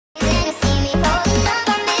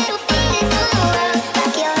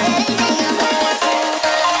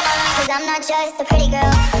not just a pretty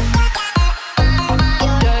girl.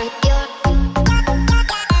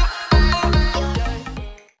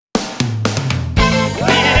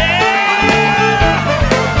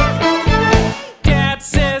 Dad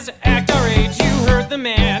says act our age, you heard the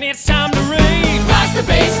man, it's time to rave. Blast the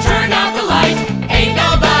bass, turn out the light, ain't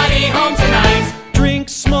nobody home tonight. Drink,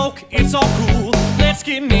 smoke, it's all cool, let's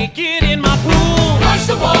get naked in my pool. Punch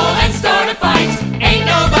the wall and start a fight, ain't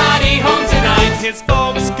nobody home tonight. His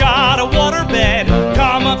folks got a waterbed,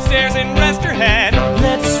 come upstairs and rest your head.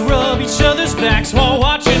 Let's rub each other's backs while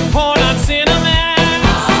watching porn on Cinemax.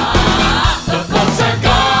 The folks are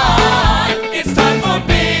gone, it's time for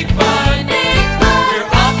big fun. We're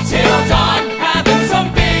up till dawn, having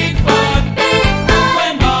some big fun.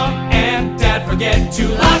 When mom and dad forget to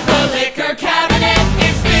lock the liquor cabinet,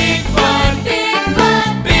 it's big fun, big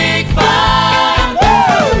fun, big fun.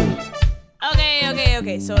 Woo!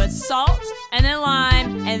 Okay, so it's salt, and then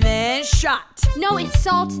lime, and then shot. No, it's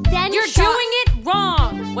salt, then You're shot. doing it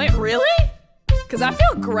wrong. Wait, really? Because I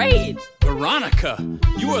feel great. Veronica,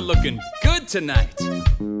 you are looking good tonight.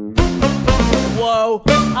 Whoa.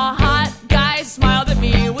 A hot guy smiled at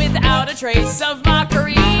me without a trace of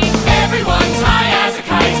mockery. Everyone's high as a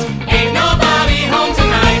kite, ain't nobody home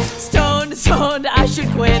tonight. Stoned, I should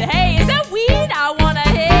quit. Hey, is that weed? I wanna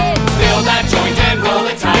hit. Fill that joint and roll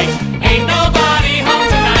it tight, ain't nobody home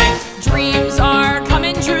tonight. Dreams are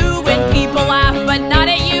coming true when people laugh, but not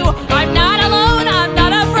at you. I'm not alone, I'm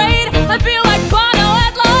not afraid. I feel like Bono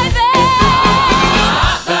at Live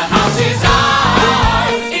Aid. The house is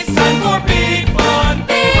ours, it's time for big fun.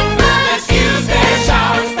 Big fun. Let's use their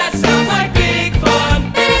showers, that sounds like big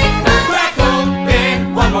fun. Big fun. Crack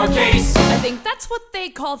open one more case. I think that's what they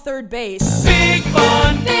call third base. Big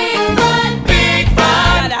fun, Big fun. big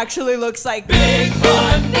fun. That actually looks like Big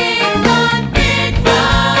fun, big fun. big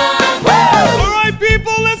fun. Alright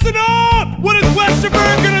people, listen up! What is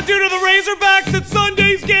Westerberg gonna do to the Razorbacks at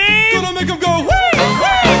Sunday's game? Gonna make them go whee,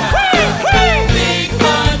 whee, whee, whee! Big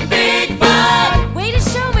fun, big fun. Way to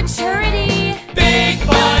show maturity. Big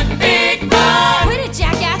fun, big fun. Way to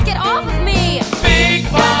jackass, get off of me. Big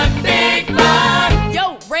fun, big fun.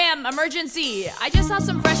 Yo, Ram, emergency. I just saw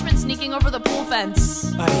some freshmen sneaking over the pool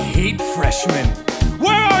fence. I hate freshmen.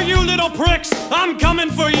 Where are you, little pricks? I'm coming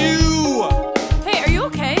for you! Hey, are you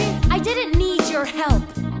okay? I didn't need your help.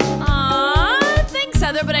 Thanks,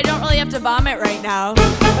 Heather, but I don't really have to vomit right now. The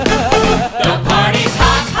party's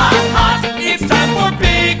hot, hot, hot. It's time for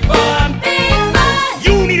big fun. Big fun!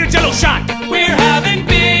 You need a jello shot! We're having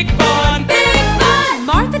big fun. Big fun!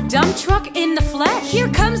 Martha Dump Truck in the flesh. Here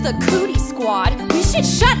comes the cootie squad. We should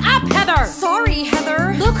shut up, Heather. Sorry,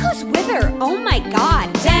 Heather. Look who's with her. Oh my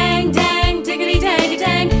god. Dang, dang, diggity, dang,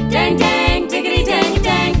 dang, dang, dang, diggity, dang,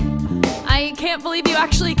 dang. I can't believe you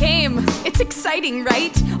actually came. It's exciting,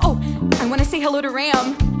 right? Oh, I want to say hello to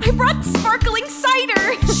Ram. I brought sparkling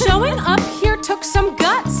cider. Showing up here took some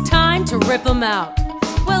guts. Time to rip them out.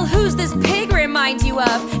 Well, who's this pig remind you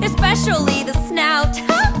of? Especially the snout.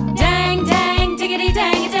 Dang, dang, diggity,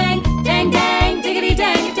 dang, dang, dang, dang, diggity,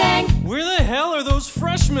 dang, dang. Where the hell are those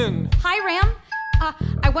freshmen? Hi, Ram.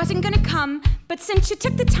 I wasn't gonna come, but since you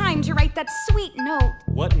took the time to write that sweet note.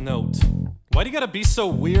 What note? Why do you gotta be so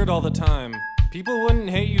weird all the time? People wouldn't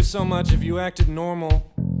hate you so much if you acted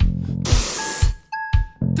normal.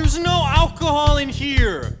 There's no alcohol in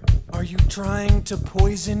here! Are you trying to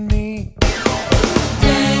poison me?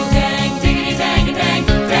 Dang, dang, ding.